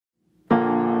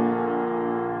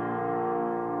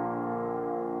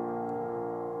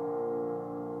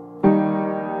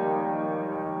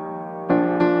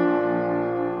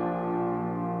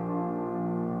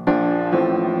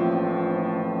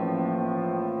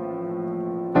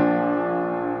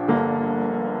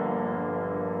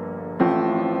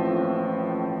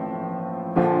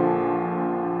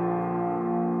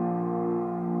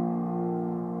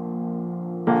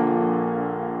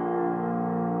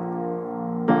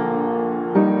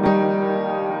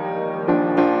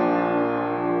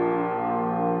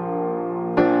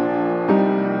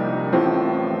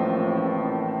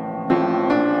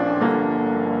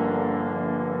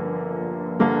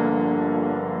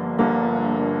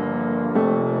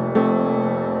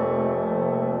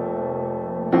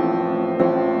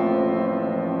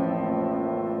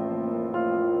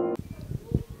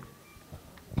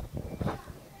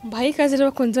Mbahaye ikaze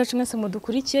rero bakunzi bacu mwese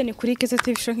mudukurikiye ni kuri Keza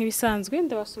TV show nk'ibisanzwe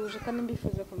ndabasuje kandi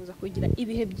mbifuza komeza kugira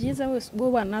ibihe byiza wese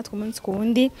bo bana natwe umunsi ku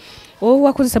wundi wowe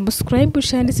wakoze subscribe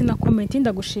share ndetse na comment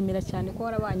ndagushimira cyane ko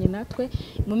warabanye natwe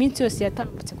mu minsi yose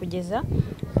yatambutse kugeza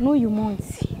n'uyu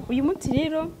munsi. Uyu munsi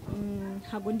rero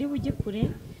ntago ndi bujye kure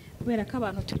kubera ko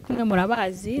abantu turi kumwe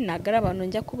murabazi nagara abantu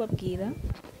njya kubabwira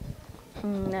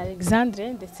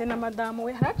Alexandre ndetse na madamu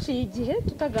we haraciye igihe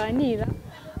tutaganira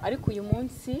ariko uyu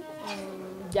munsi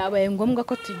byabaye ngombwa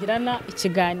ko tugirana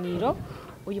ikiganiro.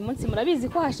 Uyu munsi murabizi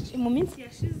ko mu minsi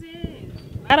yashize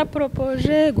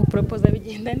baraporopoje guporopoza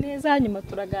bigenda neza nyuma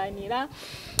turaganira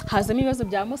hazamo ibibazo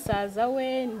bya musaza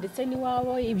we ndetse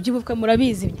n'iwabo iby'ubukwe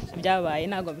murabizi byabaye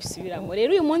ntago bisubiramo.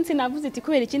 Rero uyu munsi navuze ati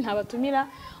kubera iki ntabatumira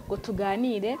ngo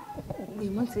tuganire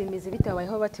uyu munsi bimeze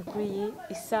bitabayeho bate kuri iyi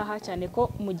isaha cyane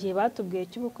ko mu gihe batubwiye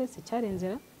cy'ubukwe se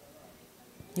cyarenzera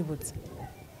nibutse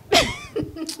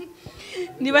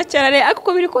niba cyarare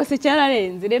akuko biri kose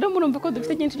cyararenze. Rero murumva ko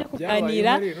dufite cyinshi cyo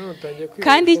kuganira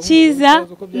kandi cyiza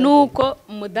nuko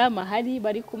mudama hari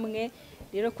bari kumwe.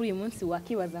 Rero kuri uyu munsi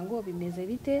wakibaza ngo bimeze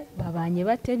bite babanye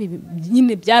bate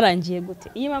nyine byarangiye gute.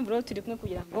 Iyi mpamvu rero turi kumwe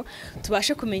kugira ngo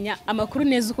tubashe kumenya amakuru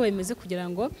neza uko bimeze kugira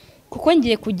ngo kuko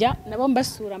ngiye kujya nabo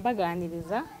mbasura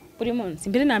mbaganiriza buri munsi.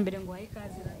 Mbere na mbere ngo wahe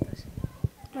ikaze ratashe.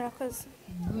 Murakoze.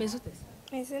 Umeze ute?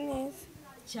 Meze neza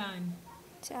Cyane.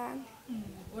 cyane.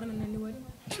 Urananiwe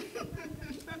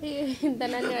ari?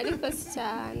 Ndananiwe ariko si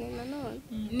cyane nanone.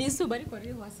 N'izuba ariko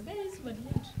rero hasigaye izuba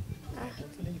ryinshi.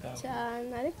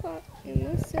 Cyane ariko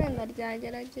umunsi wenda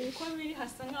ryagerageje. Ko biri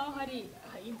hasa nkaho hari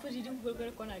imvura iri kugwa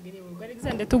ariko ntabwo iri bugwe.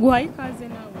 Alexandre tuguhaye ikaze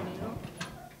nawe rero.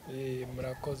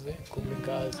 Murakoze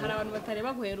kumikaze. Hari abantu batari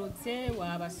baguherutse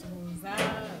wabasuhuza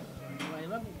bari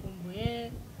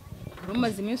bagukumbuye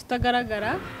rumaze iminsi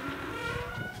utagaragara.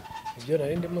 Ibyo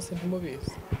nari ndimo se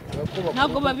ntimubizi.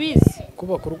 Ntabwo babizi.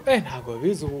 Kubaka urugo ntabwo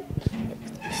babizi ubu.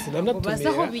 Sinanatumiye. Baza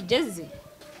aho bigeze.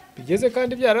 Bigeze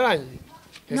kandi byararangiye.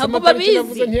 Ntabwo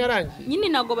babizi. Nyine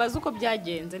ntabwo bazi uko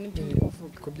byagenze nibyo ndi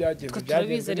kuvuga. Ko byagenze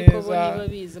byagenze ariko bo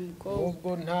nibabizi mukobwa. Ubwo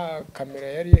nta kamera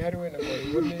yari ihari we ntabwo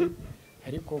yibone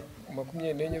ariko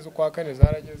 24 z'ukwa kane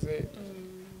zarageze.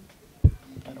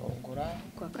 Arongora.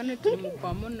 Kwa kane turi mu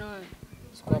kwa munani.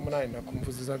 Z'ukwa munani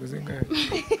nakumvuza zageze ngahe.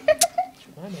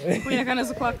 Kuya kana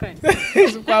z'ukwa kane.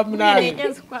 Z'ukwa munani.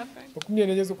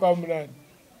 24 z'ukwa munani.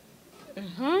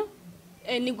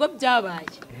 Nibwo byabaye.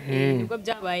 Nibwo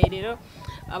byabaye rero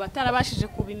abatarabashije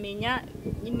kubimenya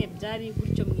nyine byari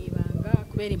gutyo mwibanga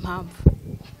kubera impamvu.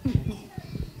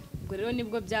 Ubwo rero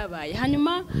nibwo byabaye.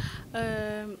 Hanyuma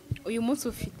uyu munsi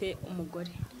ufite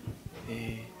umugore.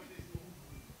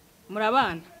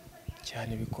 Murabana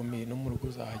Cyane bikomeye no mu rugo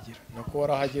uzahagira. Nako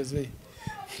warahageze.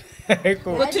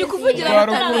 Ngo turi kuvugira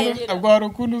abataragera. Ubwo hari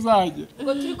ukuntu uzahagira.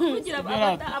 Ngo turi kuvugira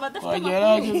abadafite amakuru.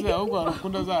 Warahageze ahubwo hari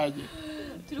ukuntu uzahagira.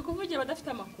 Turi kuvugira abadafite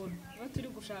amakuru. Aho turi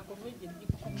gushaka kuvugira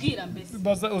kubwira mbese.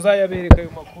 Uzayabereka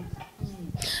ayo makuru.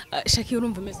 Shaki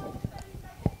urumva umeze.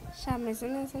 Shameze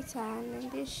neza cyane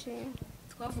ndishimye.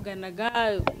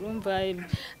 Twavuganaga urumva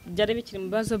byari bikiri mu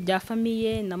bibazo bya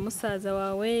famiye na musaza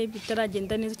wawe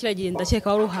bitaragenda neza kiragenda cyeka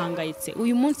wari uhangayitse.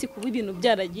 Uyu munsi kuba ibintu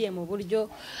byaragiye mu buryo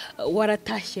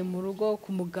waratashye mu rugo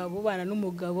ku mugabo bana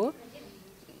n'umugabo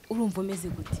urumva umeze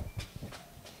gute?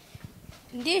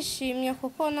 Ndishimye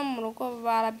kuko no mu rugo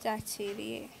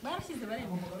barabyakiriye.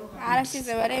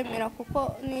 Barashyize baremera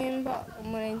kuko nimba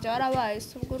umurenge warabaye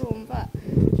ubwo urumva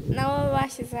nabo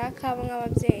bashyizeho akabo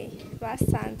nk'ababyeyi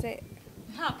basanze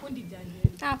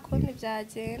nta kundi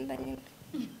byagenda nyine.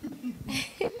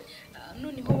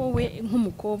 Noneho wowe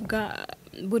nk'umukobwa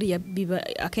buriya biba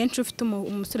akenshi ufite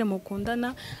umusore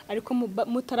mukundana ariko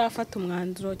mutarafata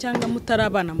umwanzuro cyangwa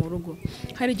mutarabana mu rugo.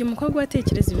 Hari igihe umukobwa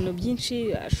watekereza ibintu byinshi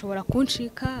ashobora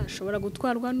kunshika ashobora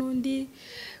gutwarwa n'undi.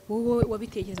 Wowe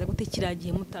wabitekereza gute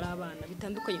kiragiye mutarabana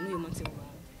bitandukanye n'uyu munsi wawe?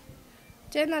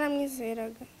 Je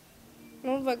naramwizeraga.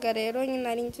 Numvaga rero nyine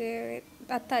ari njyewe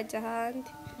atajya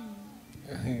ahandi.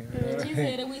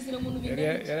 Ikizere wizera umuntu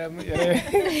bigira.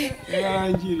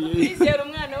 Yarangiriye. Wizera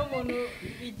umwana w'umuntu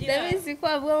bigira. Ndabizi ko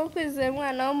avuga ngo kwizera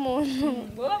umwana w'umuntu.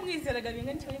 Wowe mwizeraga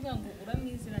bingana cyo bivuga ngo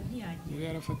uramwizera ntiyagiye.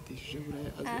 Yarafatishije buriya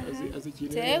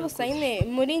azikinira. Cyane gusa nyine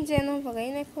muri njye numvaga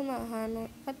nyine ko nta hantu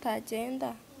batagenda.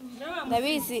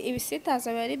 Ndabizi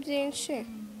ibisitaza bari byinshi.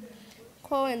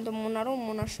 Ko wenda umuntu ari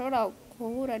umuntu ashobora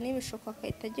guhura n'ibishuko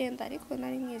akahita agenda ariko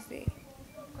nari mwizeye.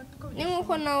 Ni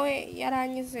nkuko nawe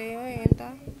yaranyizeye wenda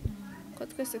ko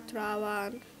twese turi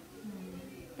abantu.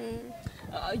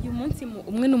 Uyu munsi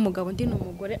umwe n'umugabo undi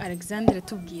n'umugore. Alexandre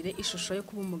tubwire ishusho yo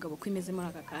kuba umugabo ko imeze muri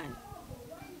aka kanya.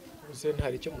 Use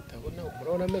ntari cyo mutabona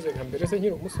murabona ameze nka mbere se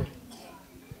nkiri umusore.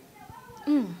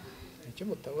 Icyo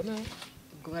mutabona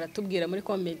ubwo baratubwira muri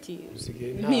comment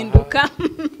Usigaye impinduka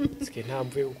usigaye nta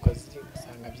mvuye ku kazi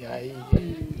usanga byahiye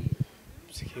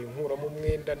usigaye nkuramo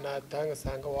umwenda natanga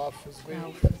asanga wafuzwe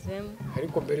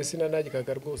ariko mbere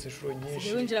sinanagikaga rwose inshuro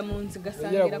nyinshi winjira mu nzu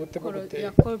Yagera gasangira gute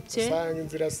yakopye usanga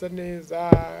inzira asa neza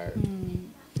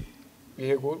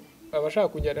yego abashaka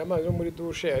kunjyana amazi yo muri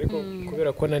dushe ariko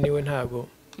kubera ko naniwe ntago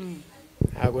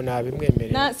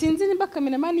nabimwemerera sinzi niba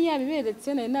kameramani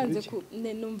yabiberetse nari nanze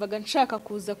numvaga nshaka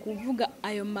kuza kuvuga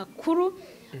ayo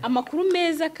amakuru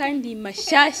meza kandi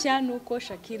mashyashya nuko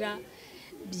Shakira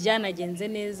byanagenze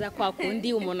neza kwa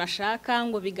kundi umuntu ashaka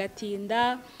ngo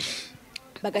bigatinda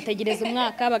bagategereza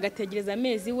umwaka bagategereza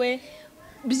amezi we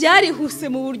byarihuse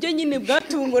mu buryo nyine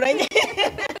bwatunguranye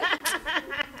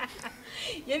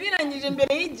yabirangije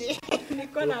mbere y'igihe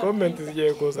niko na comment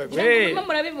zigiye kuza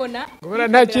murabibona ngora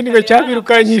nta kindi ngo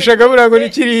cyabirukanyishaga burago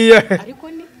nikiriya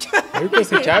ariko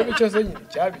se cyabi cyo se nyine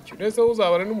cyabi cyo nese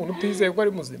uzabana n'umuntu utizeye ko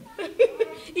ari muzima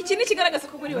iki ni kigaragaza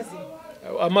ko muri bazima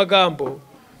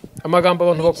amagambo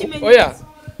abantu oya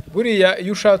buriya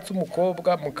iyo ushatse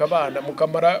umukobwa mukabana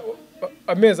mukamara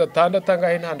amezi 6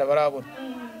 angahe ntanda barabona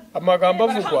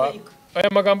aya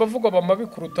magambo avugwa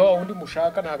bamabikuruta undi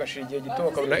mushaka ntagashingiye gito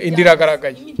bakabona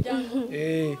indiragaragaye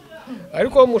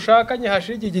ariko mushakanye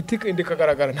hashingiye igiti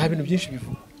indikagaragara nta bintu byinshi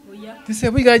bivuga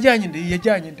tise bigajyanye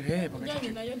yajyanye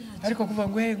ariko kuva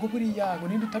ngo buriya ngo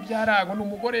ninde utabyara ngo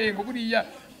n'umugore ngo buriya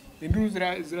induru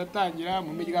ziratangira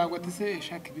mu miryango tise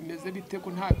shaka bimeze bite ko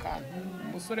nta kantu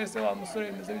umusore se wa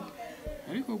musore bimeze bite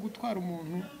ariko gutwara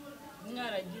umuntu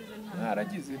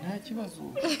mwaragize nta kibazo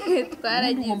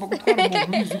twaragize ugomba gutwara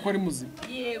umuntu uzi ko ari muzima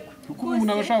yego kuko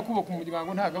umuntu abashaka kubaka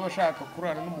umuryango ntago abashaka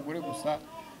kurana n'umugore gusa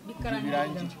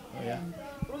birangira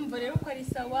urumva rero ko ari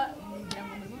sawa ngira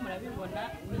ngo murabibona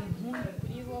ni impundu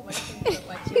kuri bo bari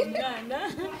kwakira umwana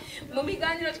mu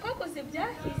biganiro twakoze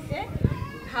byahise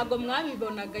ntago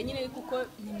mwabibonaga nyine kuko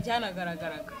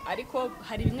ntibyanagaragaraga ariko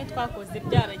hari bimwe twakoze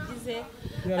byaragize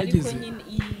ariko nyine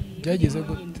byageze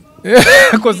gute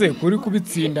koze kuri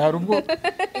kubitsinda hari ubwo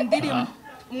indirimo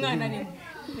umwana arimo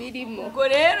birimo ubwo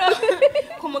rero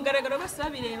ku mugaragaro bose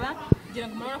babireba kugira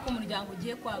ngo murabona ko umuryango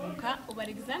ugiye kwaguka ubu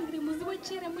Alexandre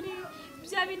muzibukire muri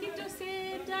bya bindi byose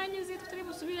byanyuze tutari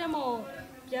busubiremo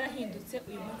byarahindutse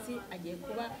uyu munsi agiye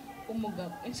kuba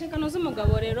umugabo inshingano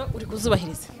z'umugabo rero uri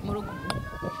kuzubahiriza mu rugo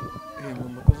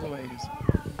ngomba kuzubahiriza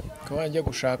kabanje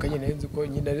gushaka nyine nzi ko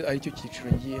nyine ari cyo cyiciro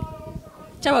ngiye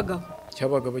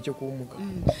cy'abagabo cyo kuba umugabo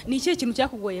ni ikihe kintu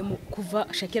cyakugoye mu kuva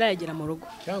Shakira yagera mu rugo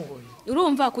cyangoye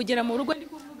urumva kugera mu rugo ndi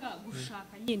kuvuga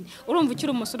gushaka nyine urumva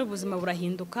ukiri umusore ubuzima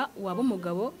burahinduka waba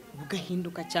umugabo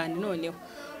bugahinduka cyane noneho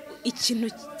ikintu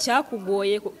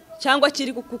cyakugoye cyangwa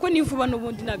kiri kuko nivuba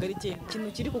n'ubundi ntago ari ikintu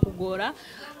kiri kukugora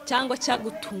cyangwa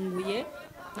cyagutunguye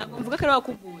ntabwo mvuga ko ari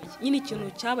wakuguye nyine ikintu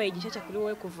cyabaye gishyashya kuri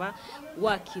wowe kuva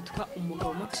wakitwa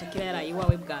umugabo mu Shakira yaraye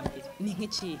iwawe bwa mbere ni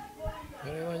nk'iki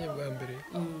yarabanye bwa mbere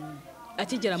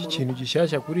akigera mu rugo ikintu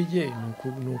gishyashya kuri je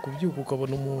ni ukubyuka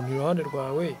ukabona umuntu iruhande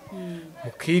rwawe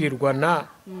mukirirwana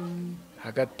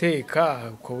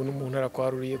agateka ukabona umuntu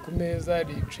arakwaruriye ku meza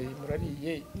aricaye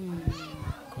murariye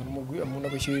umuntu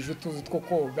agushyirije utuzi two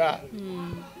koga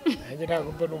nanjye ntabwo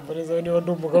mba numva neza niba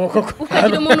ndi umugabo koko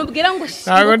ukagira umuntu ubwira ngo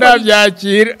ntabwo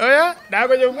ndabyakira oya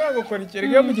ntabwo njya mbwira ngo kora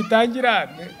ikirego iyo mugitangira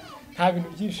nta bintu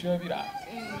byinshi biba biraha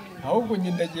ahubwo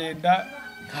ndagenda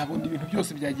ntabona ibintu byose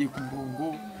byagiye ku murongo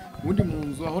ubundi mu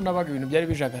nzu aho nabaga ibintu byari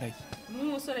bijagaraye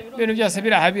ibintu byose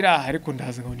biraha ariko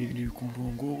ndaza nkabona ibintu biri ku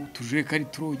murongo utujekari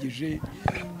turogeje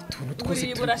utuntu twose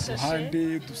turi ku ruhande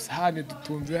dusahane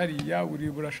dutunze hariya uri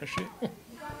burashashe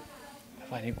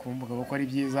bari kumvuga ko ari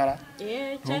byiza ara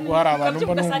nubwo hari abantu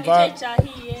mba numva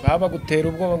baba gutera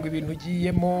ubwoba ngo ibintu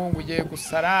ugiyemo ngo ugiye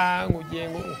gusara ngo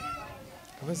ugiye ngo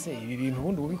bose ibi bintu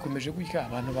ubundi ubikomeje gutya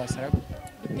abantu basara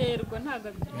biterwa ntago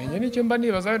menye nicyo mba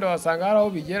nibaza wenda wasanga hari aho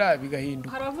bigera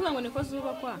bigahinduka haravuga ngo niko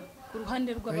zubakwa ku ruhande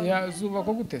rw'abantu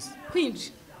zubakwa gutese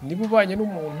kwinshi niba ubanye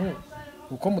n'umuntu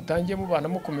uko mutangiye mubana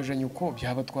mukomeje nyuko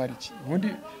byabatwara iki ubundi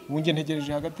bunge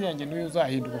ntegereje hagati yanjye n'uyu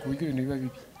uzahinduka ku buryo ibintu biba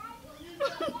bibi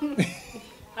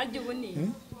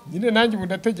nyine nanjye ubu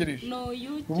ndategereje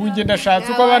ubu njye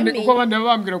ndashatse uko abandi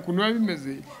bambwira ukuntu biba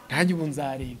bimeze nanjye ubu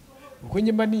nzareba uko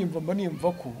njye mba nimva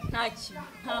ko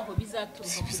ntaho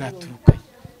bizaturuka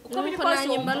uko biri kose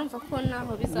mba numva ko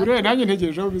naho bizaturuka ure nanjye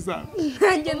ntegereje aho bizaba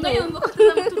nanjye ndumva ko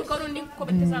bizamuturuka rundi ko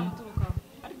bitazamuturuka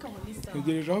ariko mu bisa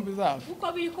ntegereje aho bizaba uko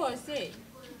biri kose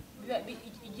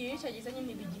igihe cyageze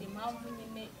nyine bigira impamvu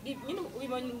nyine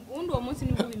ubibona ubundi uwo munsi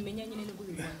nibwo ubimenya nyine nibwo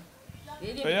ubibona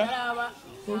rero bitaraba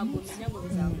ntabwo umenya ngo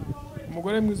bizaba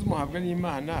umugore mwiza umuhabwa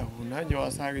n'Imana ubu nanjye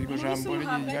wasanga iryo jambo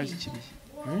rigiye ryashyikiriye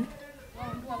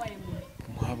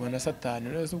ntabwo na satani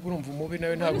rero ubwo urumva umubi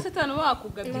nawe ntabwo satani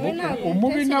wakugabye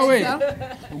umubi nawe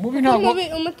umubi ntabwo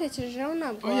umutekerejeho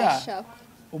ntabwo washaka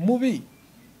umubi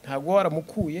ntabwo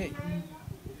waramukuye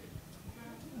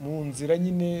mu nzira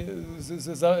nyine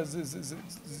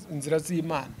inzira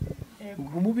z'Imana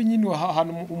ubwo umubi nyine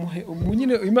ahantu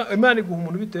nyine Imana iguha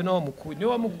umuntu bitewe naho wamukuye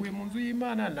niwe wamukuye mu nzu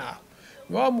y'Imana nawe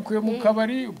wamukuye mu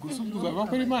kabari ubwo uzava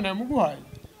ko Imana yamuguhaye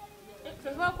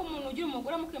tuvuga ko umuntu ugira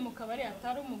umugore amukuye mu kabari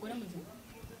atari umugore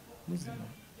muzima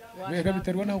rero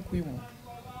biterwa naho ukuye umuntu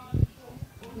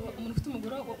ufite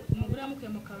umugore amukuye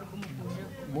mu kabari kumukuje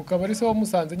mu kabari se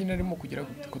wamusanze nyine arimo kugira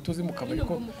ko tuzi mu kabari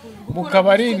ko mu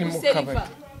kabari ni mu kabari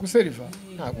guseriva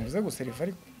ntabwo mvuze guseriva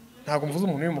ariko ntabwo mvuze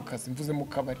umuntu uri mu kazi mvuze mu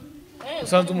kabari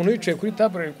usanze umuntu yicaye kuri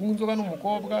table ari kunywa inzoga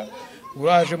n'umukobwa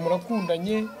uraje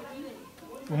murakundanye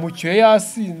umucyuye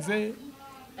yasinze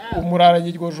umuraranye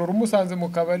iryo joro umusanze mu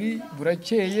kabari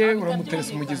burakeye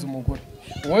uramuteresa umugize umugore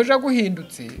woje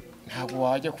guhindutse ntabwo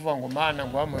wajya kuvuga ngo mana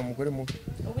ngo wamuye umugore mubi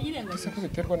ese ko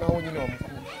biterwa naho nyine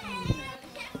wamukuye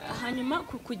hanyuma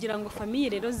kugira ngo famiye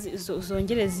rero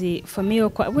zongereze famiye yo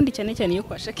kwa ubundi cyane cyane yo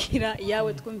kwa Shakira yawe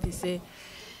twumvise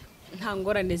nta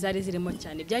ngorane zari zirimo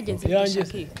cyane byagenze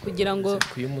bishaki kugira ngo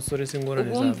kuyu musore se ngorane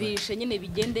ubumvishe nyine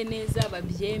bigende neza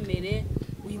babyemere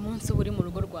uyu munsi uri mu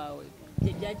rugo rwawe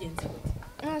byagenze gute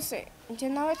nase nje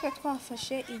nawe twa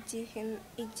twafashe igihe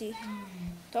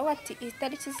tubati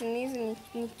itariki zinizi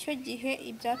nicyo gihe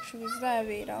ibyacu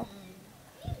bizaberaho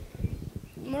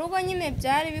mu rugo nyine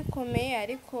byari bikomeye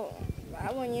ariko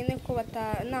babonye ne ko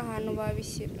nta hantu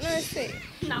babishyira nase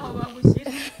naho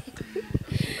bagushyira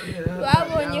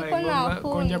babonye ko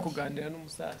konja kuganira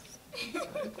n'umusaza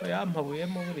ariko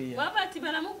yampabuyemo buriya babati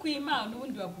baramukwima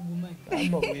n'ubundi bakugumanye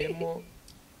yampabuyemo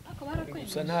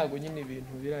gusa ntabwo nyine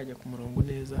ibintu birajya ku murongo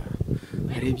neza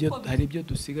hari ibyo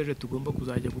dusigaje tugomba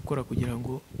kuzajya gukora kugira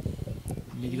ngo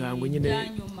imiryango nyine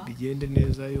bigende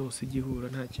neza yose igihura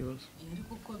nta kibazo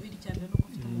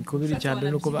ko biri cyane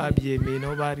nuko babyemeye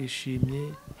nabo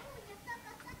barishimye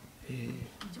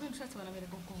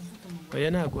oya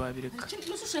ntabwo wabireka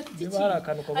niba hari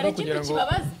akantu kabura kugira ngo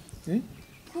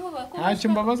ntacyo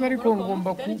mbabaza ariko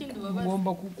ngomba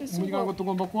umuryango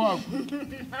tugomba kuwagura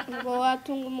ngo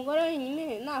watunga umugore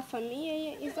wenyine nta famiye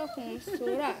ye iza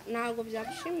kumusura ntabwo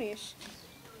byagushimisha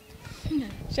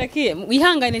Shaki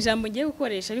wihangane ijambo ngiye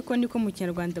gukoresha ariko niko mu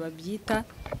Kinyarwanda babyita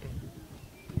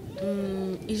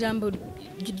ijambo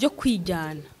ryo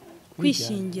kwijyana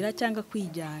kwishingira cyangwa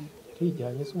kwijyana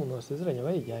kwijyanye se umuntu wasezeranye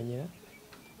bayijyanyira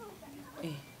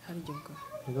hari ibyo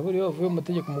ngo buri wavuye mu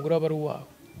mategeko umugore aba ari uwawe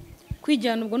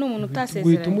kwijyana ubwo n'umuntu utasezeranye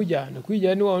guhita umujyana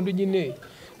kwijyana ni wandi nyine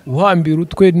uhambira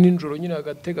utwe ninjoro nyine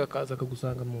agatega kaza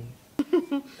akagusanga mu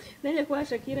nanye kwa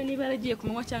Shakira niba yaragiye ku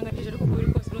manywa cyangwa nijoro kuko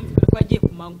biri kose urumvikana ko yagiye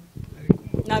ku manywa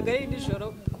ntabwo ari nijoro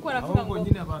kuko aravuga ngo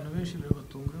nyine abantu benshi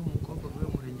birabatungura umukobwa uvuye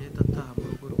mu murenge ahita ataha mu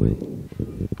rugo rwe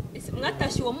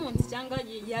mwatashye uwo munsi cyangwa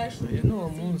yaje n'uwo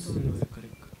munsi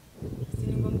kareka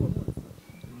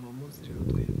uwo munsi rero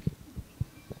twebwe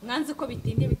mwanze ko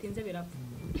bitinze birapfa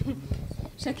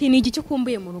Shaki ni iki cyo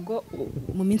ukumbuye mu rugo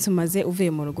mu minsi umaze uvuye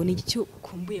mu rugo ni iki cyo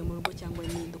ukumbuye mu rugo cyangwa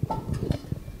n'indi ukumbuye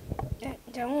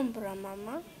njya nkumbura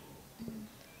mama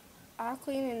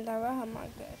ariko nyine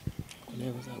ndabahamagara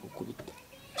niba bazagukubita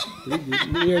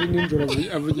niyo ari ninjoro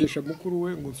avugisha mukuru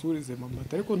we ngo nsurize mama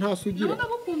ariko ntasugira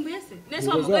nagukumbuye se nese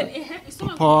wamugani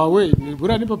papa wawe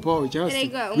buriya ni papa wawe cyangwa se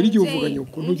buri gihe uvuganye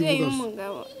ukuntu ujya uvuga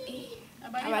umugabo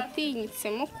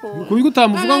abatinyitsemo ko kuburyo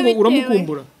utamuvuga ngo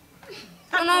uramukumbura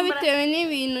hano bitewe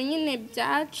n'ibintu nyine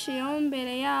byaciyeho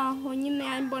mbere yaho nyine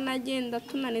mbona agenda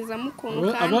tunanizamo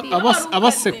ukuntu kandi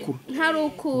abasekuru ntari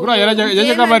ukuru buriya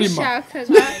yajyaga barima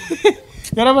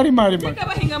yarabarima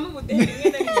bahingamo ubudehe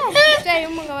byayo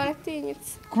umugabo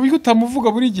aratinyitse kuburyo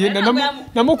utamuvuga buri gihe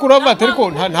na mukuru wavate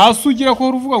ariko ntasugira ko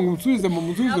uruvuga ngo unsubize mu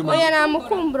oya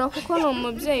namukumbura kuko ni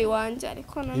umubyeyi wanjye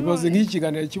ariko nanone ibaze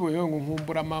nk'ikiganiro kiboye ngo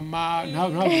nkumbura mama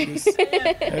ntavuge se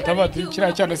leta bati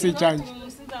kiriya cyane si icyanjye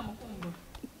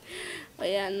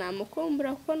oya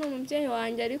namukumbura kuko ni umubyeyi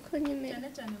wanjye ariko nyine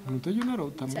umutajya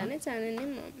unarotama cyane ni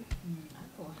mama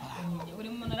buri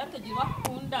muntu aratagira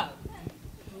bakunda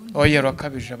oya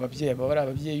rakabije ababyeyi baba ari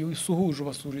ababyeyi usuhuje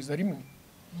ubasuriza rimwe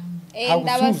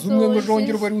ndabasuhuje umwe ngo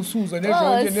jongere bari usuza n'ejo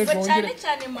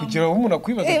kugira ngo umuntu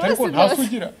akwibaza ariko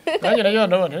ntasugira nanjye nayo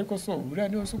ndabana ariko so buriya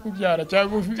niho se kubyara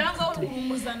cyangwa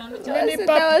umuzanano cyane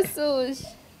ndabasuhuje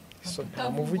so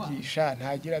ntamuvugisha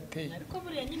ntagira ate ariko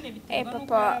buriya nyine biterwa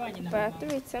nuko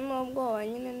batubitsemo ubwoba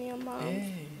nyine niyo mpamvu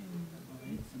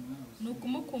nuko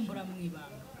umukumbura mu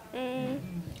ibanga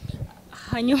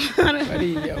hanyuma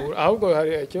ahubwo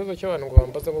hari ikibazo cy'abantu ngo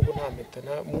bambaza ngo nta mpeta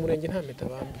mu murenge nta mpeta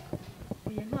bambika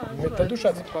inkweto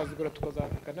dushatse twazigura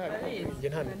tukazambika nta njye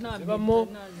nta mpeta zibamo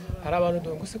hari abantu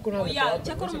dore se ko nta oya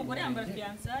cyakora umugore yambara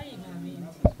fiançailles nta bindi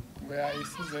ngo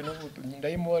yayisize n'ubu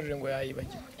ndayimubaje ngo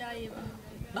yayibagiwe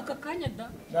aka kanya da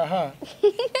aha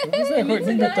uvuze ko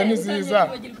n'impeta ni nziza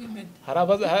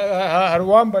hari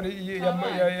uwambara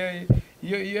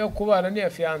iyo kubana n'iya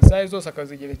fiançailles zose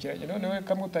akazigerekeranya noneho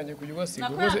kamwe utangiye kujya ubasiga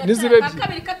n'izibe ebyiri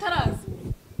kabiri kataraza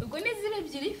ubwo n'izibe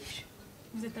ebyiri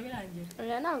uzeta birangira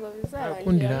oya ntabwo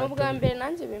bizarangira n'ubwa mbere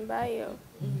nanjye bimbayeho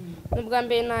n'ubwa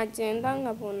mbere nagenda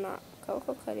nkabona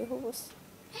akaboko kariho ubusa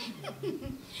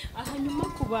aha nyuma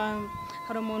kuba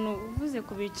hari umuntu uvuze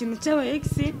ku bintu cy'aba ex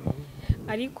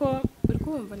ariko uri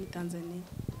kumva ni Tanzania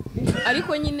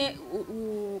ariko nyine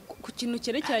ku kintu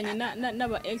cyerekeranye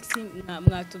n'aba ex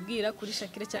mwatubwira kuri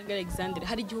Shakira cyangwa Alexandre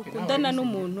hari igihe ukundana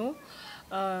n'umuntu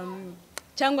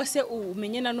cyangwa se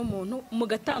umenyena n'umuntu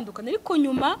mugatandukana ariko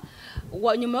nyuma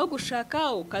yo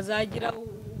gushaka ukazagira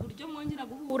uburyo mwongera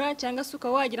guhura cyangwa se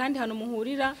ukawagira handi hano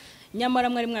muhurira nyamara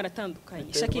mwari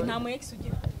mwaratandukanye Shakira nta mu ex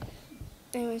ugira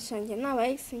shange naba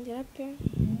ex ngira pe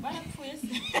barapfuye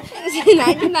se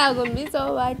nanjye ntabwo mbizi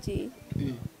aho bagiye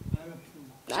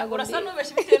ntabwo urasa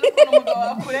n'ubeshye bitewe n'ukuntu umugabo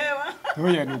wakureba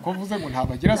oya ni uko mvuze ngo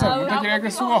ntabagira se utagira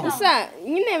agasubaho gusa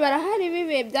nyine barahari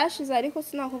bibe byashize ariko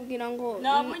sinakubwira ngo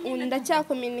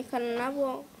ndacyakominikana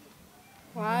nabo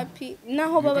wapi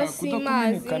naho baba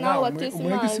simazi naho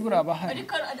batesimazi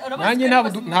nanjye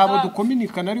ntabwo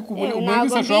dukominikana ariko umuntu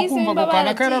wese ashobora kumva ngo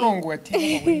kana kararongowe ati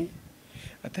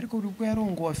atari ko ubwo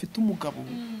yarongowe afite umugabo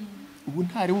ubu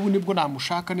ntari ubu nibwo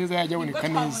namushaka neza yajya aboneka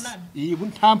neza ubu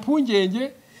nta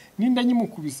mpungenge ninda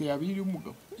nyimukubise yabiri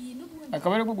umugabo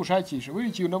akaba ari bwo gushakisha buri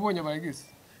kintu nabonye abayegese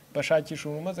bashakisha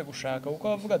umuntu umaze gushaka kuko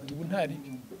bavuga ati ubu ntari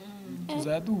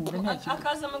tuzaduhura nta kintu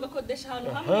akaza mugakodesha ahantu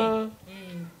hamwe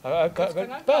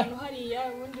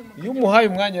iyo umuhaye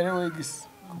umwanya rero wegese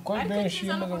kuko benshi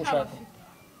iyo umaze gushaka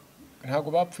ntabwo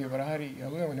bapfuye barahari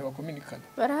avuga ngo ntibakominikana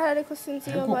barahari ariko sinzi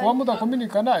iyo bari kuba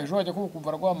mudakominikana ejo wajya kumva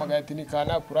rwahamagaye ati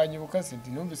nikana kuranyibuka sinzi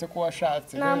numvise ko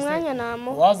washatse nta mwanya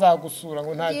namuha wazagusura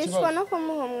ngo nta kibazo yishwa no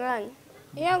kumuha umwanya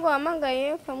iyo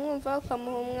aguhamagaye ukamwumva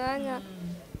ukamuha umwanya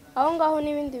aho ngaho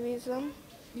n'ibindi bizamo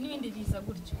n'ibindi biza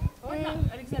gutyo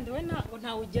Alexandre we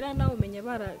ntawe ugira nawe umenye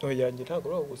bara yanjye ntabwo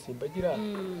uri gusimbagira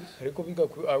ariko biga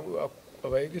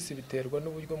abayegesi biterwa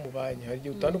n'uburyo mubanye hari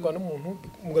igihe utandukana n'umuntu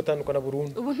mugatandukana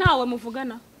burundu ubu ntawe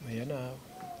muvugana oya nawe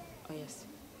oya se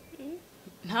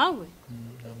ntawe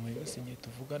nta mwegesi ngiye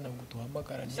tuvugana ngo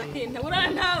duhamagarane ntabura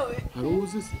ntawe hari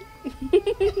uzi se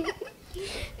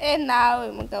nawe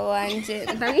mugabo wanjye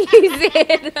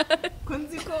ndamwizera ko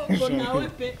nzi ko ngo nawe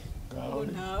pe ngo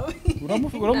nawe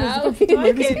uramuzi ko mfite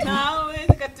umwegesi nawe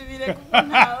katubire ko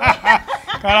nawe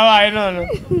karabaye none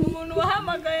umuntu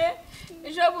wahamagaye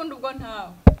ejo bundi ubwo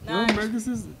ntawe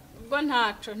ubwo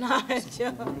ntaco ntacyo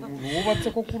wubatse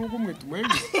ko kuri umwe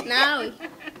tumwegese nawe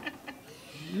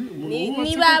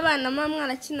niba abana mwa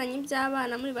mwarakinanye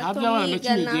iby'abana muri bato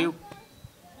mwigana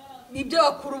nibyo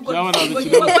bakuru ubwo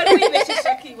wari wibeshye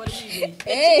Shaki wari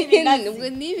wibeshye ubwo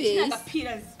nibeshye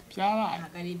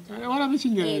byabana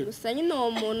warabikinyereye gusa nyine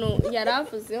uwo muntu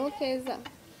yaravuzeho Keza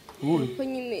kuko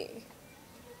nyine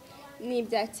ni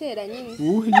ibya kera nyine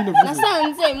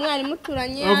nasanze mwari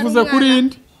muturanye avuze kuri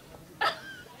indi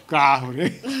gahure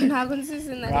ntabwo nzi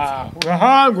izina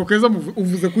rye ngo Keza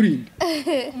uvuze kuri indi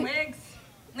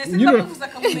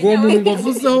uwo muntu ngo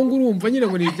avuzeho ngo urumva nyine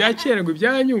ngo ni ibya kera ngo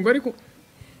ibyanyungu ariko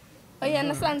oya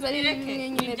nasanze ari bimwe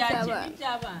nyine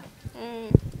by'abana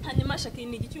hanyuma Shaki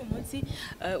ni iki umunsi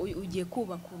ugiye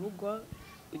kubaka urugo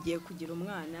ugiye kugira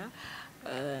umwana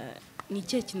ni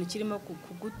ikihe kintu kirimo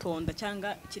kugutonda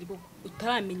cyangwa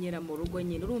utaramenyera mu rugo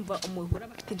nyine urumva umugore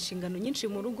aba afite inshingano nyinshi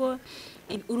mu rugo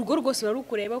urugo rwose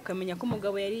urarukureba ukamenya ko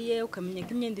umugabo yariye ukamenya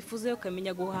ko imyenda ifuze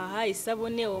ukamenya guhaha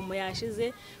isabune omo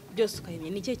yashize byose ukamenya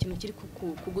ni ikihe kintu kiri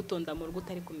kugutonda mu rugo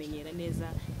utari kumenyera neza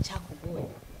cyakugoye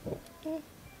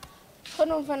ko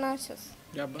numva ntacyo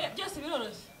byose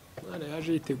biroroshye mwana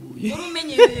yaje yiteguye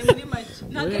urumenyereye muri make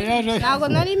ntabwo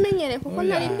nari menyereye kuko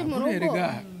nari ndi mu rugo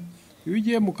iyo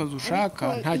ugiye mu kazi ushaka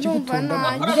nta kigutunda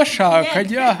ugashaka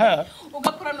ajya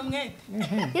ugakorana umwete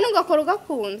nyine ugakora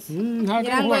ugakunze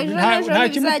nta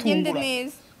kimutungura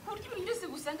neza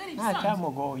nta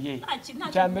cyamugoye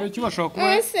icya mbere cyo bashobora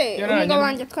kuba umugabo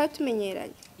wanjye twari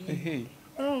tumenyeranye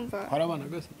urumva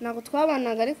ntabwo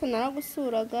twabanaga ariko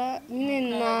naragusuraga nyine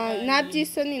nta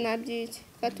by'isoni nta by'iki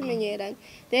twari tumenyeranye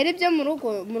rero ibyo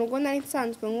mu rugo nari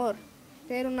nsanzwe nkora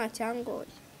rero nta cyangoye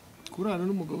kurana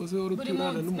n'umugabo se wari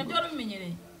uturana n'umugabo nabyo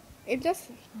wabimenyereye ibyo se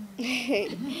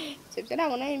ibyo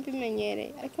ntabwo nari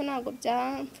mbimenyereye ariko ntabwo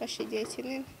byamfashe igihe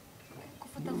kinini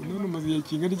none mumaze igihe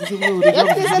kingana iki se buri iyo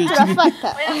twize turafata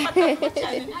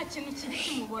nta kintu kiri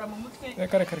kimugora mu mutwe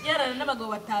reka yarana n'abagabo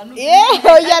batanu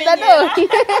oya nanone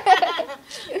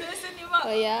mbese niba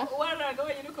wararaga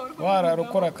wenyine ukaba warara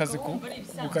ukora akazi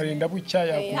kukarinda bucya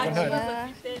yakumva ntari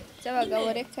by'abagabo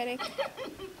reka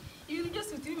ibintu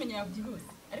byose utibimenya yabyihuse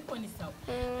ariko ni sawa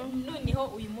noneho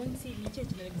uyu munsi ni ikihe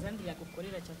kintu Alexandre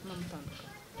yagukorera cyatuma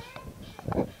mutandukana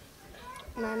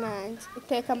nanjye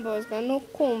iteka mbabazwa no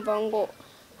kumva ngo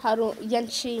hari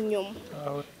yanciye inyuma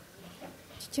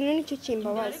iki kintu nicyo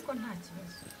kimbabaza ariko nta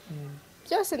kibazo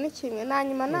byose ni kimwe na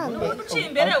nyuma nambe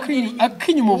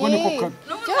akinyuma ubone ko kabi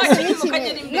byose ni kimwe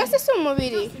nose si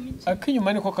umubiri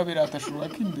akinyuma niko kabiri atashura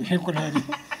akimbere ko ntari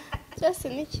byose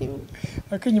ni kimwe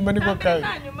akinyuma niko kabi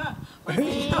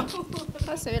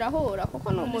hose birahura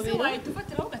kuko ni umubiri wahita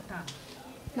ugataha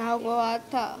ntabwo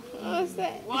wataha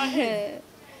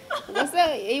gusa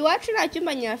iwacu nta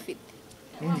cyumba nyafite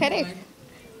kareka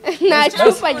nta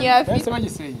cyumba nyafite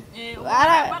bagisenye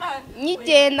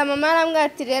nyigenda mama arambwira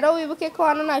ati rero wibuke ko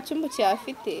hano nta cyumba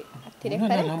cyafite ati reka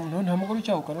nta mugore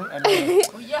ucyahukana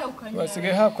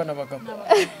basigaye hakana abagabo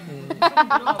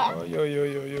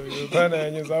bana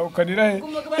yanyuze ahukanira he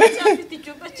umugabo aracyafite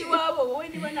icyumba cy'iwabo wowe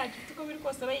niba nta cyumba uko biri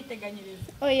kose bayiteganyiriza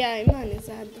oya imana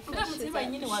izadufasha uramutse niba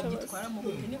nyine wabyitwara mu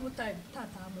buryo niba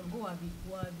utataha mu rugo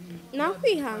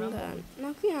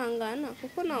nakwihangana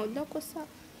kuko nawe udakosa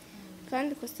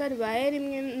kandi ikosa ribaye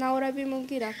rimwe nawe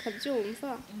urabimubwira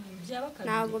akabyumva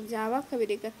ntabwo byaba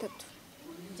kabiri gatatu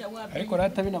ariko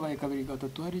rata binabaye kabiri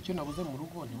gatatu hari icyo nabuze mu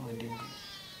rugo ntimwandinga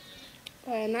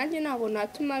nanjye ntabwo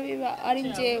natuma biba ari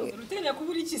njyewe urutinya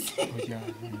kubura iki se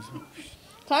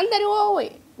kandi ari wowe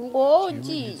ngo wowe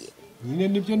ugiye nyine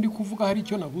nibyo ndi kuvuga hari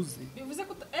icyo nabuze bivuze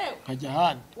ko nkajya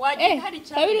ahandi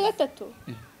kabiri gatatu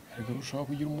ariko ushobora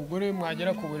kugira umugore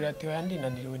mwagera ku buriri ati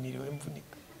wandinaniriwe niriwe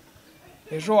mvunika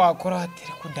ejo wakora ati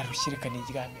reka ndarushye reka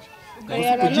niryamira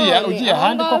ugiye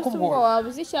ahandi ko kubwora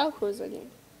wabuze icyakuzanye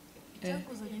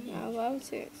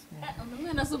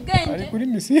umwana azi ubwenge ari kuri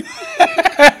misiyo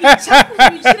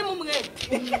ikiri mu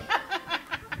mwete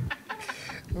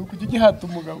kujya ugihata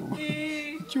umugabo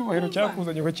icyubahiro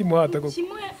cyakuzanye ko kimuhata koko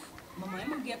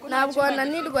ntabwo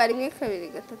wananirwa rimwe kabiri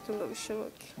gatatu ngo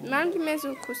bishoboke nanjye imeze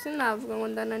uku sinavuga ngo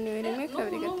ndananiwe rimwe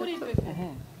kabiri gatatu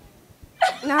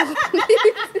ntabwo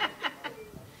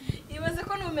ibaze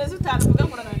ko numeze utavuga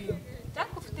ngo urananiwe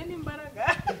cyangwa ufite n'imbaraga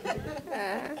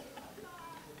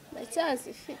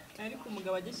ndacyazifite ariko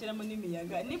umugabo agishyiramo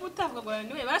n'imiyaga niba utavuga ngo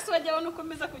urananiwe basi wajya abona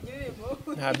ukomeza kugira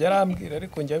ibintu ntabyo arambwira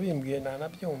ariko njya bimbwiye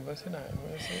ntanabyumva se ntabwo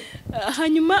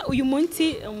hanyuma uyu munsi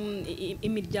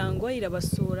imiryango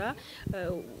irabasura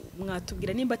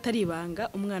mwatubwira nimba atari ibanga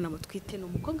umwana mutwite ni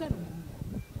umukobwa n'umuhungu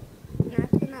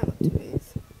natwe ntabwo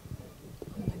tubizi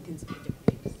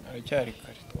aracyari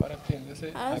kare twaratinze se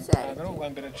ntabwo ari ubwa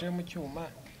mbere aciye mu cyuma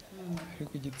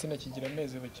ariko igitsina kigira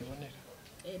amezi bakibonera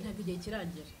ntabwo igihe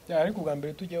kiragera ariko ubwa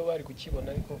mbere tujyaho bari kukibona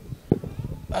ariko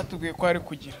batubwiye ko ari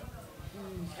kugira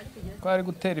ko ari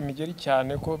gutera imigeri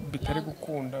cyane ko bitari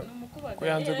gukunda ko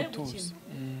yanze gutuza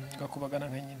gakubagana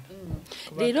nka nyina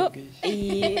rero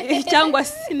cyangwa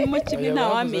se ni mu kimwe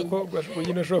ntawamenya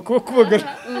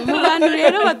mu bantu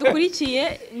rero badukurikiye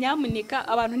nyamuneka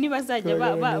abantu ntibazajya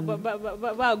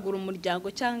bagura umuryango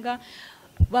cyangwa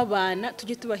babana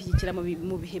tujye tubashyigikira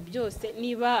mu bihe byose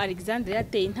niba Alexandre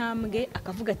yateye intambwe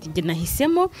akavuga ati njye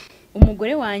nahisemo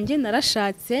umugore wanjye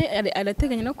narashatse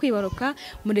arateganya no kwibaruka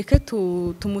mureke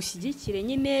tumushyigikire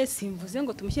nyine simvuze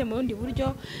ngo tumushyire mu bundi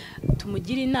buryo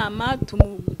tumugire inama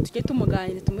tujye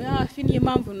tumuganira tumuhe hafi niyo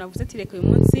mpamvu navuze ati reka uyu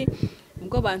munsi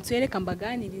ubwo bansuye reka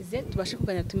mbaganirize tubashe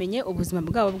kuganira tumenye ubuzima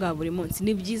bwabo bwa buri munsi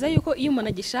ni byiza yuko iyo umuntu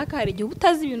agishaka hari igihe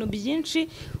utazi ibintu byinshi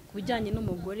ku bijyanye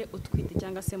n'umugore utwite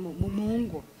cyangwa se mu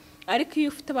ngo ariko iyo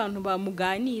ufite abantu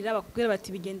bamuganira bakubwira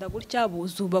bati bigenda gutya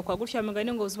buzubakwa gutya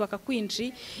bamugane ngo uzubaka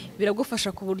kwinshi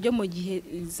biragufasha ku buryo mu gihe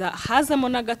hazamo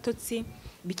n'agatotsi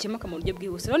bikemuka mu buryo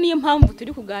bwihuse rero niyo mpamvu turi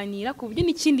kuganira ku buryo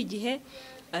n'ikindi gihe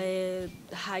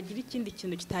hagira ikindi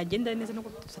kintu kitagenda neza nuko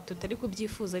tutari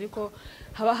kubyifuza ariko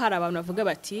haba hari abantu bavuga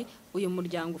bati uyu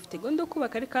muryango ufite gahunda yo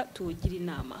kubaka reka tuwugire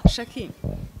inama Shaki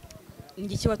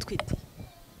ni iki watwite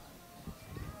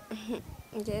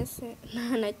ngese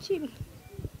nta na kimwe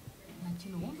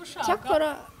wumva ushaka cyakora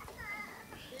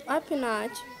hapi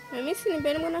ntacyo mu minsi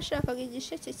imbere ngo nashakaga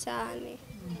igisheke cyane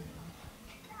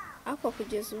ariko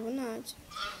kugeza ubu ntacyo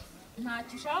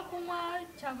ntacyo ushaka kunywa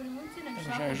cya buri munsi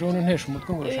ntashaka ejo ntesha umutwe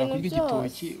ngo urashaka kurya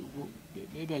igitoki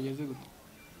rero yageze gute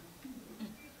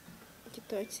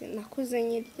igitoki nakuze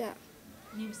nyirya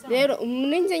rero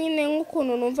umunenge nyine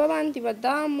nk'ukuntu numva abandi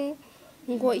badamu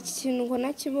ngo iki kintu ngo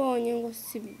nakibonye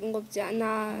ngo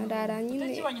byanarara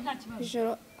nyine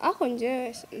ijoro ako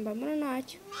njyewe mbamura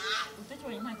ntacyo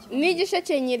utakibonye nta kibazo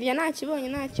n'igisheke nyirya nakibonye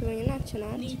ntacyo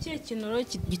ni ikihe kintu rero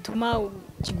gituma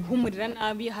kiguhumurira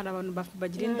nabi? Hari abantu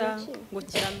bagira inda ngo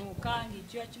kiranuka,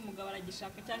 nk'icyo cy'umugabo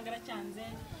aragishaka cyangwa aracyanze,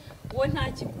 wowe nta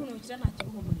kikunukira, nta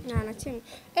kiguhumurira? nta na kimwe.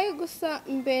 Gusa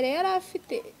mbere yari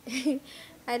afite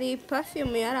hari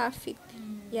perfume yari afite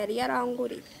yari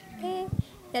yaranguriye,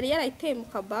 yari yarayiteye mu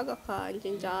kabaga kanjye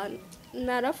njyana,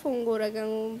 narafunguraga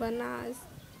nkumva nazi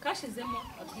kashizemo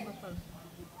atumva parufe.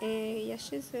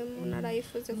 Yashizemo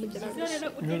narayifuze kugira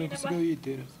ngo none gusigaye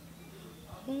yitera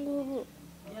ngubu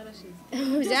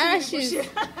byarashize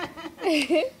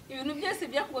ibintu byose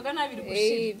byakugwaga nabiri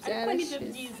gushira, ariko nibyo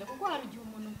byiza kuko hari igihe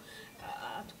umuntu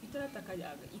atwitara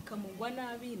ikamugwa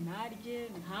nabi, narye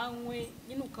ntanywe,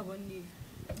 nyine ukabona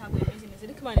ntabwo bimeze neza.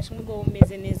 Ariko Imana ishimwe ubwo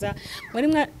umeze neza. Muri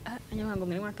anyamahanga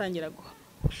mwari mwatangira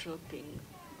shopping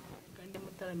kandi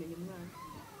mutaramenya umwana.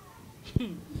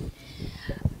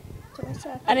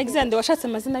 Alexandre, washatse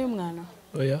amazina y'umwana?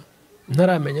 Oya,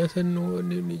 ntaramenya se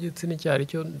n'igitsina cyari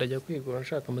cyo, ndajya kwigura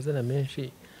nshaka amazina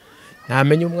menshi,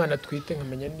 ntamenya umwana twite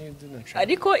nkamenya n'izina nshaka.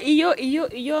 Ariko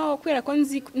iyo kubera ko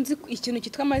nzi ikintu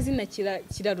cyitwa amazina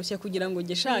kirarushya kugira ngo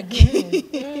gishake.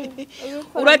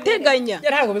 Urateganya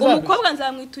umukobwa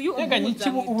nzamwita uyu,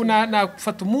 ubu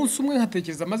nafata umunsi umwe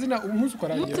nkatekereza amazina, umunsi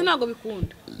ukarangira. Umunsi ntabwo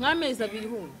bikunda, nk'amezi 2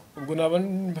 hundi. Ubwo naba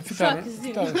mfite nshaka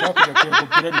kujya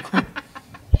kuyakopera ariko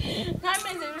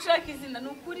nk'amezi 2 ushaka izina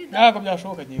n'ukuri ntabwo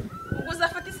byashoboka ngiye. Ubwo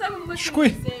uzafata isaha ubwo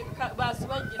cyose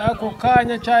bazubagira. Ako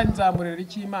kanya cyane nzamurera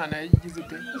iki Imana yagize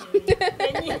ute?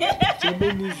 Cyembe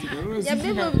nizire.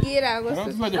 yabimubwira ngo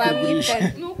twamwita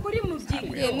n'ukuri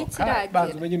mubyigiye n'ikiragira.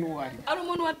 Bazumenye n'uwari. Ari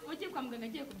umuntu wagiye kwa muganga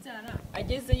agiye kubyara,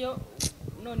 agezeyo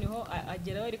noneho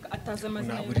agerayo ariko ataza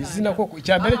amazina y'umwana. Buri zina koko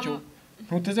icyambere cyo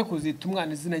ntuteze kuzita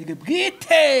umwana izina rye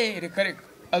bwite, reka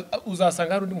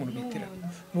uzasanga hari undi muntu bitira.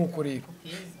 Nuko rero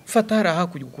fata hari aha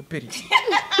kujya gukopera.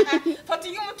 Fata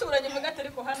y'umuturanyi mugate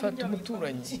ariko hano fata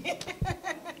umuturanyi.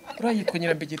 Urayitwa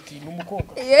Nyirambegeti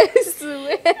n'umukobwa. Yesu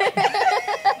we.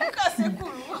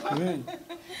 Mukasikuru.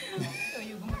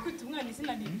 Uyu gumukita umwana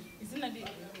izina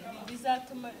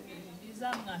rizatuma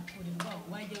rizamwaturirwa.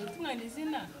 Wagiye umwana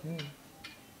izina.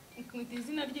 Ikumita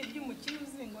izina ry'umukire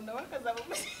uzingo ndabakazaba.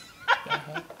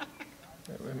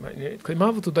 Ko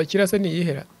impamvu tudakira se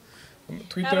niyihera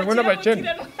twitira ngo n'abakene.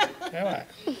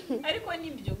 Ariko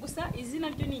nibyo gusa izina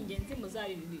ryo ni ingenzi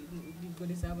muzabibwo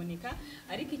rizaboneka,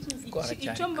 ariko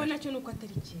icyo mbona cyo nuko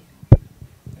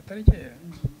atari kera.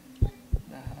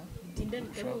 Tinda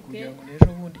bitebuke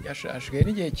ejo bundi ashigaye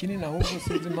n'igihe kinini, ahubwo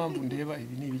sinzi impamvu ndeba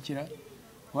ibi ni ibikira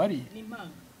wari ni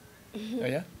impanga.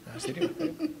 Oya nasiri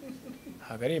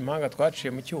hagari impanga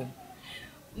twaciye mu cyuma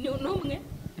n'umwe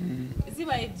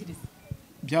zibaye ebyiri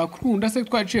byakunda se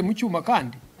twaciye mu cyuma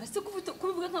kandi ase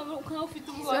kuvuga nkaho ufite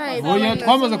ubwoba. Oya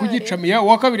twamaze kugicamiya,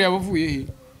 uwa kabiri yabavuye he?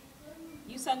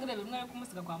 Iyo usanga rebe umwana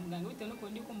kumusiga kwa muganga bitewe no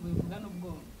kundi kumva bivuga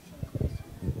n'ubwoba.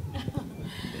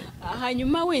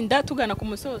 Hanyuma wenda tugana ku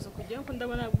musozo kugira ngo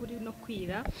ndabona buri no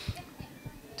kwira,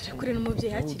 turi kure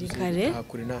n'umubyeyi hakiri kare.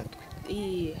 Hakuri natwe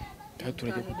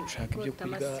turajya gushaka ibyo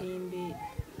kurya,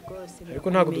 ariko ariko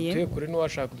ntabwo dutuye kure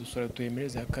n'uwashaka dusura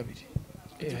tuyemereza ya kabiri.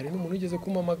 Hari n'umuntu ugeze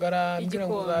kumamagara ngira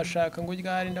ngo uzashaka ngo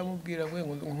ryari, ndamubwira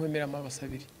ngo nkwemera amabasa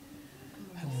abiri.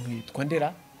 Yitwa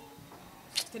Ndera.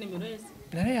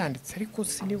 Narayanditse ariko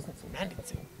sinibuka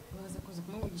nanditse. Baza kuza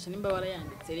kumuvugisha nimba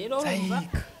barayanditse. Rero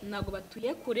ntabwo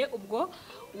batuye kure, ubwo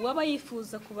uwaba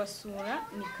yifuza kubasura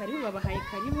ni karibu, babahaye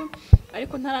karibu.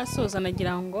 Ariko ntarasoza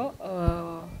nagira ngo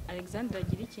Alexandre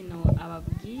agira ikintu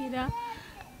ababwira.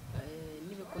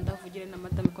 Nibikunda avugire na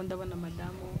madame ko ndabona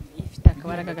madamu ifite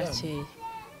akabaraga gakeya.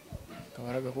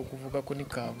 Akabaraga ko kuvuga ko ni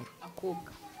kabura.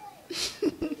 Akuka.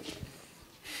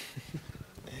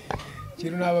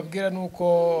 Kintu nababwira nuko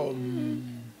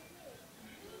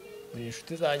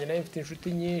inshuti zanjye nayo mfite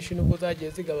inshuti nyinshi nubwo zagiye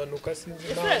zigabanuka sinzi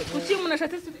impamvu. Kuki umuntu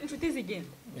ashatse inshuti zigenda?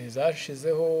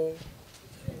 Zashizeho,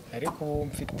 ariko ubu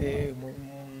mfite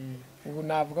ubu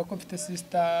navuga ko mfite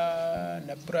sister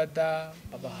na brother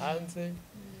baba hanze,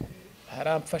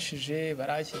 baramfashije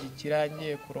baranshyigikira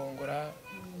ngiye kurongora,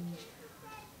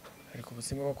 ariko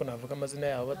ubuzima ko navuga amazina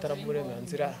yabo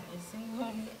bataramurenganzira,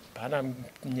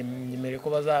 bananyemereye ko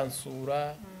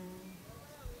bazansura.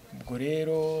 Ubwo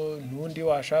rero n'undi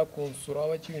washaka kunsura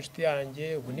w'abakiri inshuti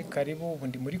yanjye, ubu ni karibu. Ubu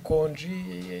ndi muri konji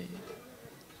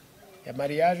ya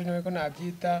mariage niwe ko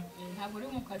nabyita. Ntabwo uri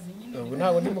mu kazi nyine. Ubu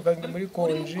ntabwo ndi mu kazi, ndi muri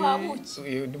konji,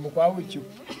 ndi mu kwabuki.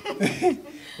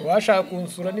 Washaka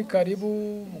kunsura ni karibu.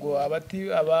 Ngo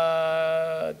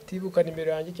abatibuka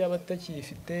nimero yanjye cyangwa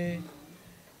batakiyifite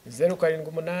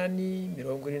 0788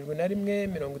 71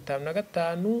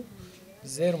 55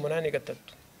 083.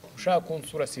 ushaka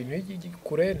kunsura si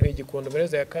kure ntugikondo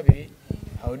mereza ya kabiri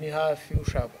aho ni hafi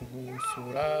ushaka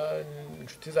kugusura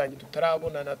inshuti zanjye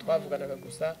tutarabonana twavuganaga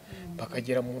gusa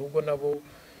bakagera mu rugo nabo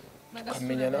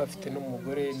tukamenya n'abafite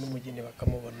n'umugore n'umugeni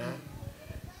bakamubona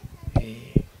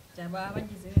byaba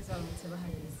bagize neza baramutse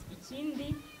bahageze ikindi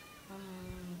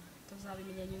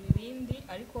tuzabimenya nyuma ibindi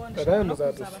ariko ndashaka no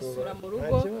kuzabasura mu rugo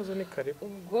nta kibazo ni karibu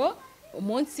ubwo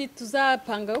umunsi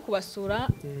tuzapanga yo kubasura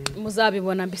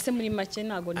muzabibona mbese muri make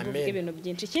ntago nivuga ibintu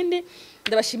byinshi ikindi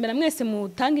ndabashimira mwese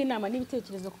mutanga inama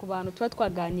n'ibitekerezo ku bantu tuba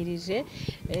twaganirije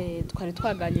twari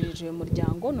twaganirije uyu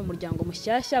muryango ni umuryango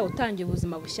mushyashya utangiye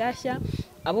ubuzima bushyashya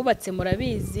abubatse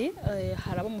murabizi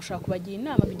hari abo mushaka kubagira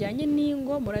inama bijyanye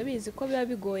n'ingo murabizi ko biba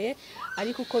bigoye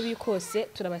ariko uko bikose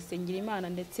turabasengera Imana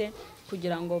ndetse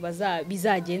kugira ngo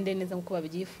bizagende neza nkuko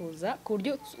babyifuza ku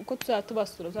buryo uko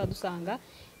tuzatubasura tuzadusanga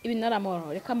ibintu ari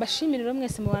amahoro reka mbashimire rero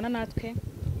mwese mubana natwe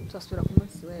tuzasubira ku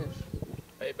munsi w'ejo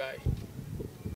bye bye